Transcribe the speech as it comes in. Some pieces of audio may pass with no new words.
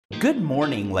Good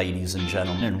morning, ladies and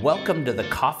gentlemen, and welcome to the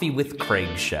Coffee with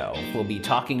Craig show. We'll be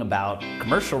talking about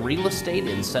commercial real estate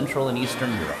in Central and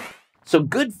Eastern Europe. So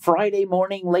good Friday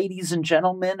morning, ladies and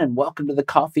gentlemen, and welcome to the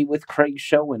Coffee with Craig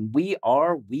show, and we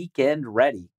are weekend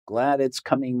ready. Glad it's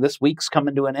coming, this week's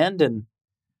coming to an end, and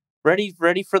ready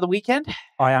for the weekend?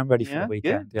 I am ready for the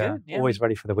weekend. Good, always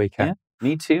ready for the weekend.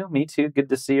 Yeah, me too. Good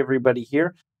to see everybody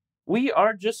here. We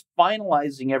are just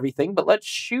finalizing everything, but let's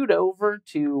shoot over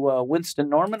to Winston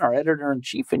Norman, our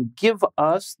editor-in-chief, and give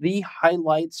us the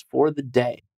highlights for the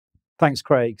day. Thanks,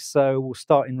 Craig. So we'll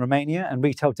start in Romania, and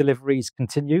retail deliveries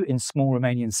continue in small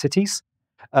Romanian cities.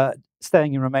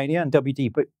 Staying in Romania, and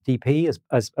WDP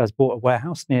has bought a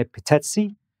warehouse near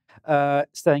Pitezi.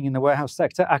 Staying in the warehouse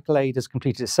sector, Accolade has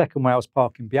completed a second warehouse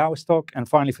park in Białystok. And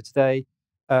finally for today,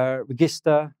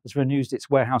 Regista has renewed its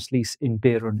warehouse lease in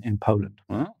Bierun in Poland.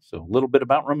 Well, so a little bit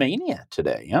about Romania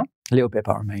today, yeah? A little bit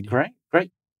about Romania.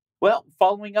 Great. Well,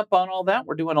 following up on all that,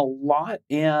 we're doing a lot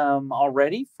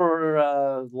already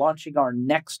for launching our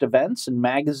next events and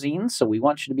magazines, so we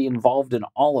want you to be involved in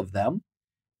all of them.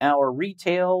 Our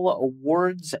Retail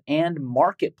Awards and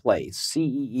Marketplace,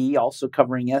 CEE, also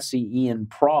covering SEE in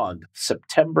Prague,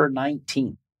 September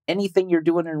 19th. Anything you're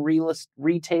doing in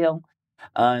retail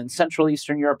in Central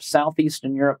Eastern Europe,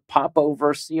 Southeastern Europe, pop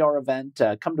over, see our event,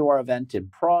 come to our event in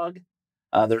Prague.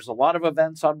 There's a lot of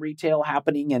events on retail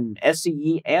happening in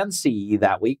SEE and CE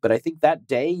that week, but I think that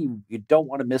day you don't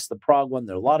want to miss the Prague one.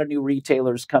 There are a lot of new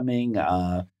retailers coming,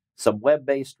 some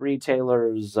web-based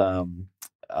retailers,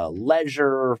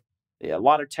 leisure, a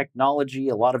lot of technology,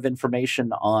 a lot of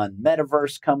information on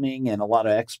metaverse coming, and a lot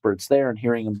of experts there, and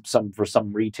hearing for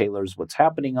some retailers what's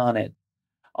happening on it.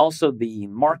 Also, the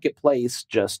marketplace,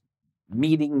 just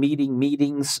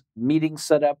meetings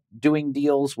set up, doing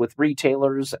deals with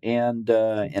retailers and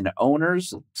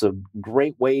owners. It's a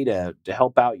great way to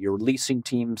help out your leasing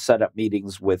team set up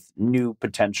meetings with new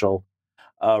potential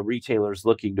retailers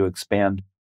looking to expand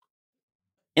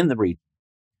in the region.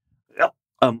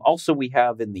 Also, we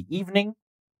have in the evening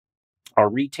our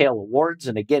retail awards,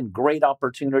 and again, great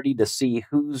opportunity to see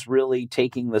who's really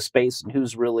taking the space and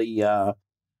who's really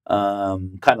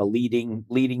kind of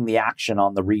leading the action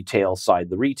on the retail side,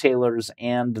 the retailers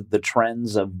and the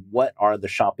trends of what are the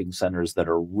shopping centers that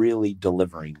are really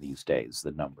delivering these days, the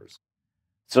numbers.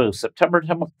 So September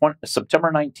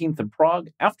 19th in Prague.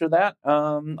 After that,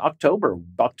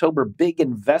 October, big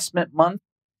investment month.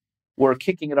 We're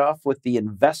kicking it off with the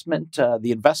investment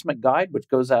guide, which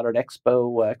goes out at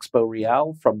Expo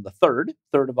Real from the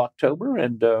 3rd of October.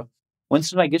 And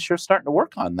Winston, I guess you're starting to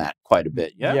work on that quite a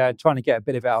bit, yeah? Yeah, trying to get a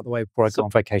bit of it out of the way before I go on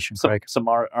vacation, Craig. Some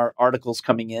articles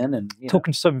coming in, and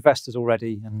talking to some investors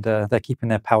already, and they're keeping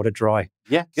their powder dry.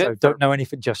 Yeah, good. So don't know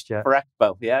anything just yet. For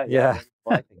Expo, yeah.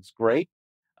 Well, I think it's great.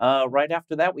 Right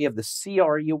after that, we have the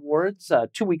CRE Awards.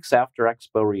 2 weeks after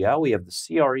Expo Real, we have the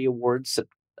CRE Awards,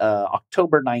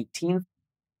 October 19th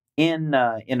in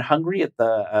Hungary at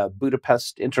the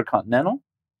Budapest InterContinental.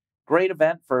 Great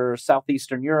event for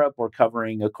Southeastern Europe. We're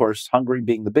covering, of course, Hungary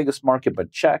being the biggest market,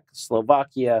 but Czech,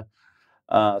 Slovakia,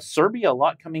 Serbia, a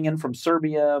lot coming in from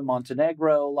Serbia,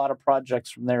 Montenegro, a lot of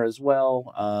projects from there as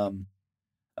well.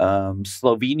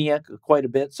 Slovenia, quite a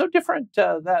bit. So different,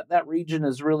 that region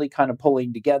is really kind of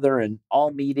pulling together and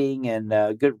all meeting, and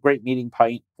great meeting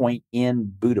point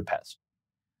in Budapest.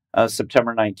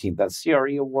 September 19th, that's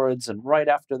CRE Awards. And right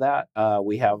after that,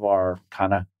 we have our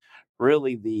kind of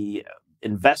really the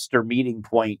investor meeting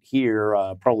point here,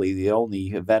 probably the only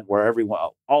event where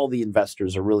all the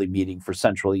investors are really meeting for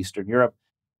Central Eastern Europe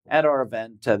at our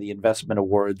event, the Investment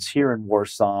Awards here in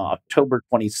Warsaw, October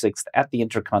 26th at the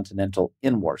InterContinental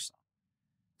in Warsaw.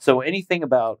 So anything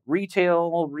about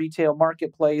retail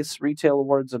marketplace, retail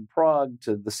awards in Prague,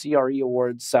 to the CRE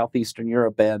Awards, Southeastern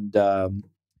Europe, and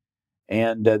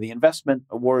the investment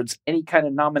awards, any kind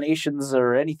of nominations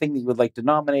or anything that you would like to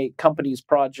nominate, companies,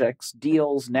 projects,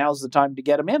 deals, now's the time to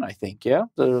get them in, I think, yeah?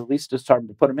 So at least it's time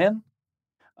to put them in.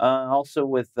 Also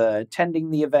with attending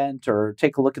the event, or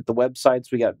take a look at the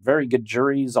websites. We got very good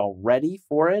juries already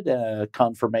for it,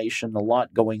 confirmation, a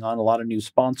lot going on, a lot of new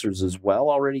sponsors as well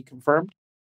already confirmed.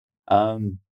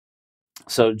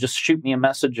 So just shoot me a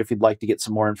message if you'd like to get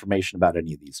some more information about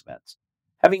any of these events.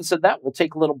 Having said that, we'll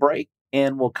take a little break,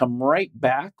 and we'll come right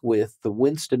back with the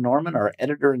Winston Norman, our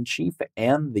editor-in-chief,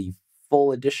 and the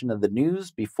full edition of the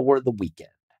news before the weekend.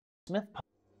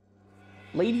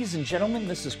 Ladies and gentlemen,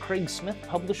 this is Craig Smith,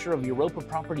 publisher of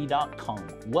EuropaProperty.com.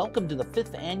 Welcome to the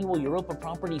 5th Annual Europa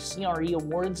Property CRE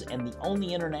Awards and the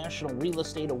only international real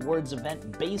estate awards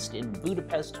event based in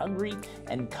Budapest, Hungary,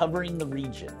 and covering the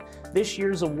region. This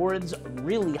year's awards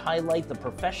really highlight the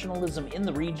professionalism in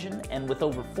the region, and with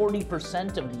over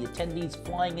 40% of the attendees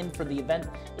flying in for the event,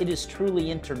 it is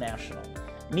truly international.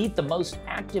 Meet the most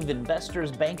active investors,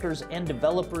 bankers, and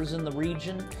developers in the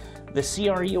region. The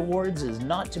CRE Awards is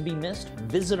not to be missed.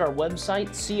 Visit our website,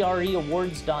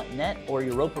 creawards.net or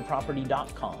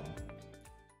EuropaProperty.com.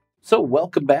 So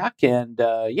welcome back, and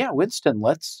Winston,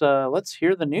 let's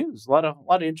hear the news. A lot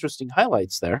of interesting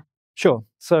highlights there. Sure.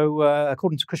 So,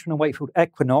 according to Cushman & Wakefield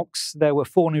Equinox, there were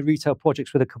 4 new retail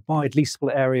projects with a combined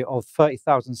leasable area of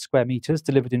 30,000 square meters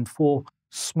delivered in 4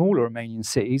 smaller Romanian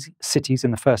cities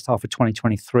in the first half of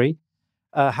 2023.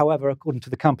 However, according to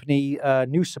the company,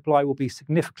 new supply will be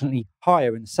significantly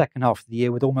higher in the second half of the year,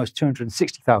 with almost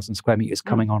 260,000 square meters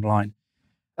coming online.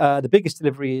 The biggest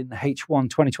delivery in H1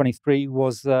 2023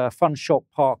 was Fun Shop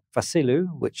Park Vasilu,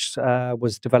 which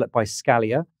was developed by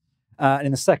Scalia. And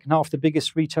in the second half, the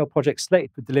biggest retail projects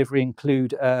slated for delivery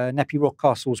include Nepi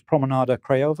Rockcastle's Promenada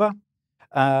Craiova,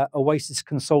 Oasis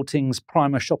Consulting's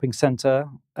Prima Shopping Centre,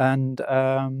 and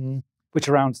which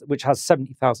has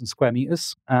 70,000 square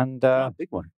meters, and big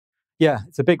one. Yeah,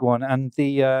 it's a big one, and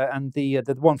the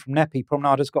one from Nepi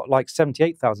Promenada's got like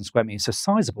 78,000 square meters, so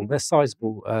sizable. There's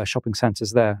sizable shopping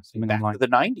centres there. Back to the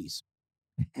 90s.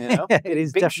 You know? It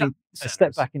is Big definitely a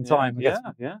step back in time.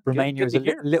 Yeah. Romania is a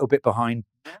little bit behind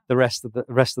the rest of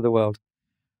the world,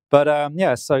 but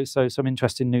so some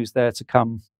interesting news there to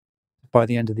come by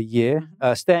the end of the year.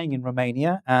 Staying in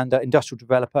Romania, and industrial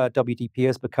developer WDP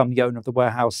has become the owner of the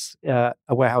warehouse, a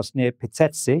warehouse near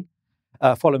Pitetse,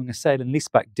 following a sale and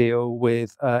leaseback deal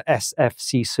with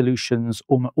SFC Solutions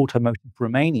Automotive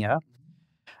Romania.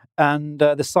 And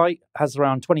the site has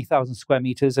around 20,000 square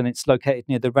meters, and it's located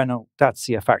near the Renault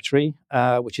Dacia factory,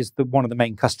 which is one of the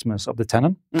main customers of the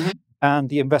tenant. And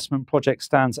the investment project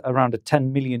stands at around a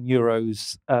 10 million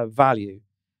euros value.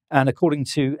 And according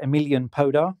to Emilian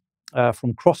Podar,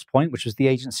 from Crosspoint, which was the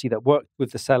agency that worked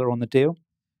with the seller on the deal,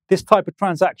 this type of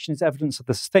transaction is evidence of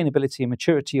the sustainability and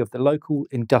maturity of the local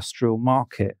industrial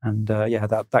market. And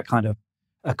that kind of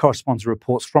corresponds to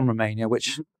reports from Romania,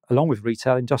 which, along with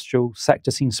retail, industrial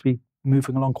sector seems to be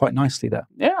moving along quite nicely there.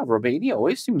 Yeah, Romania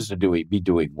always seems to be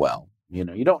doing well. You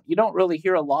know, you don't really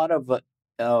hear a lot of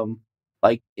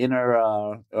like inner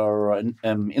or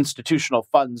institutional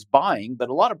funds buying, but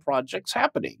a lot of projects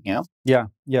happening. Yeah,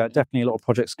 definitely a lot of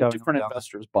projects going. Different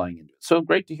investors buying into it. So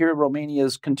great to hear Romania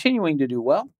is continuing to do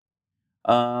well.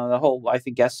 The whole, I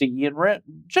think, SCE in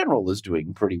general is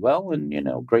doing pretty well, and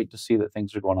great to see that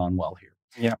things are going on well here.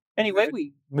 Yeah. Anyway,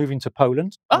 we moving to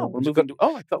Poland. We're moving to.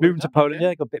 I thought moving to Poland.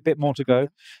 Yeah, got a bit more to go.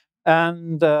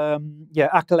 And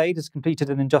Accolade has completed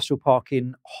an industrial park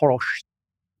in Chorosz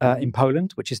in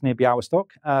Poland, which is near Białystok.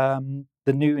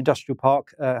 The new industrial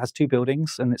park has 2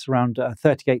 buildings, and it's around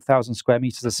 38,000 square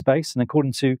meters of space. And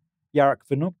according to Jarek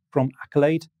Vynuk from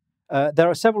Accolade, there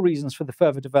are several reasons for the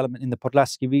further development in the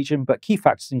Podlaskie region, but key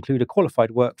factors include a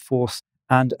qualified workforce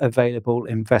and available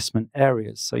investment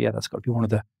areas. So that's got to be one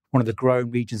of the growing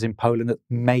regions in Poland that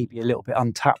may be a little bit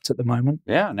untapped at the moment.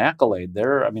 Yeah, and Accolade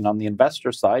there. I mean, on the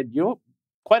investor side,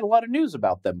 quite a lot of news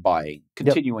about them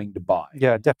continuing to buy.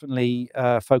 Yeah, definitely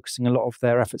focusing a lot of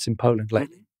their efforts in Poland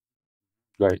lately.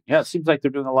 Right. Yeah, it seems like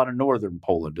they're doing a lot of northern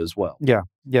Poland as well. Yeah.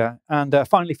 And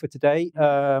finally for today,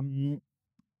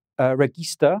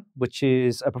 Regista, which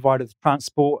is a provider of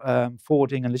transport,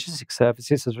 forwarding and logistics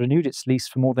services, has renewed its lease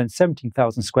for more than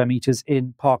 17,000 square meters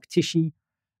in Park Tichy,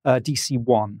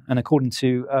 DC1. And according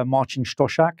to Marcin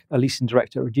Stoszak, a leasing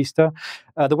director at Regista,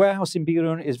 the warehouse in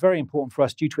Bierun is very important for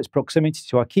us due to its proximity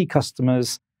to our key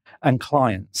customers and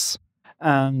clients.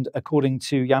 And according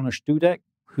to Janusz Dudek,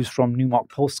 who's from Newmark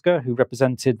Polska, who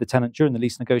represented the tenant during the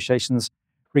lease negotiations,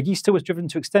 Regista was driven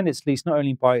to extend its lease not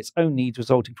only by its own needs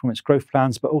resulting from its growth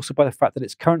plans, but also by the fact that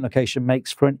its current location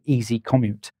makes for an easy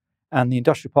commute. And the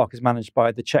industrial park is managed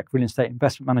by the Czech real estate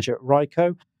investment manager at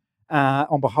Ryko,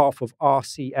 on behalf of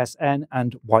RCSN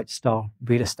and White Star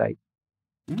Real Estate.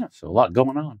 Yeah, so a lot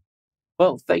going on.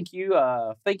 Well, thank you.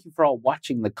 Thank you for all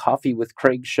watching the Coffee with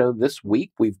Craig show this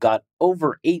week. We've got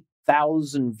over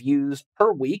 8,000 views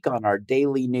per week on our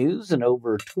daily news and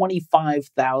over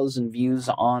 25,000 views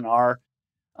on our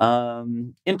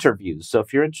interviews. So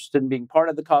if you're interested in being part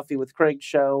of the Coffee with Craig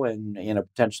show and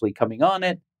potentially coming on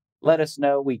it, let us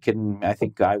know. We can,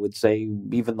 I would say,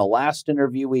 even the last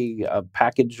interview we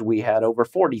had over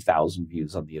 40,000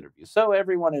 views on the interview. So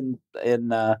everyone in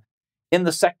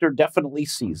the sector definitely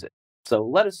sees it. So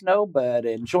let us know, but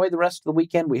enjoy the rest of the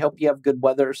weekend. We hope you have good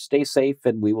weather. Stay safe,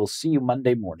 and we will see you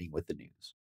Monday morning with the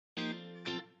news.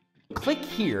 Click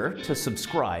here to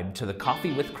subscribe to the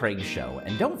Coffee with Craig show,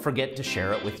 and don't forget to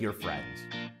share it with your friends.